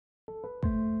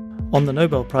On the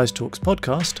Nobel Prize Talks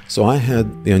podcast. So I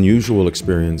had the unusual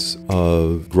experience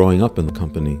of growing up in the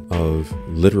company of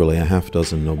literally a half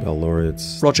dozen Nobel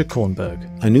laureates. Roger Kornberg.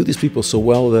 I knew these people so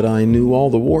well that I knew all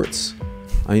the warts.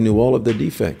 I knew all of their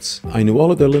defects. I knew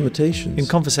all of their limitations. In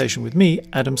conversation with me,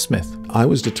 Adam Smith. I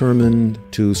was determined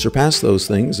to surpass those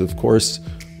things, of course,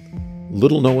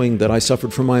 little knowing that I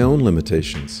suffered from my own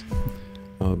limitations.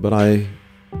 But I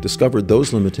discovered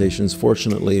those limitations,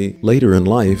 fortunately, later in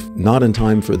life, not in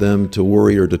time for them to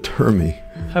worry or deter me.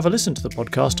 Have a listen to the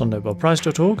podcast on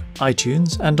nobelprize.org,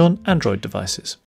 iTunes, and on Android devices.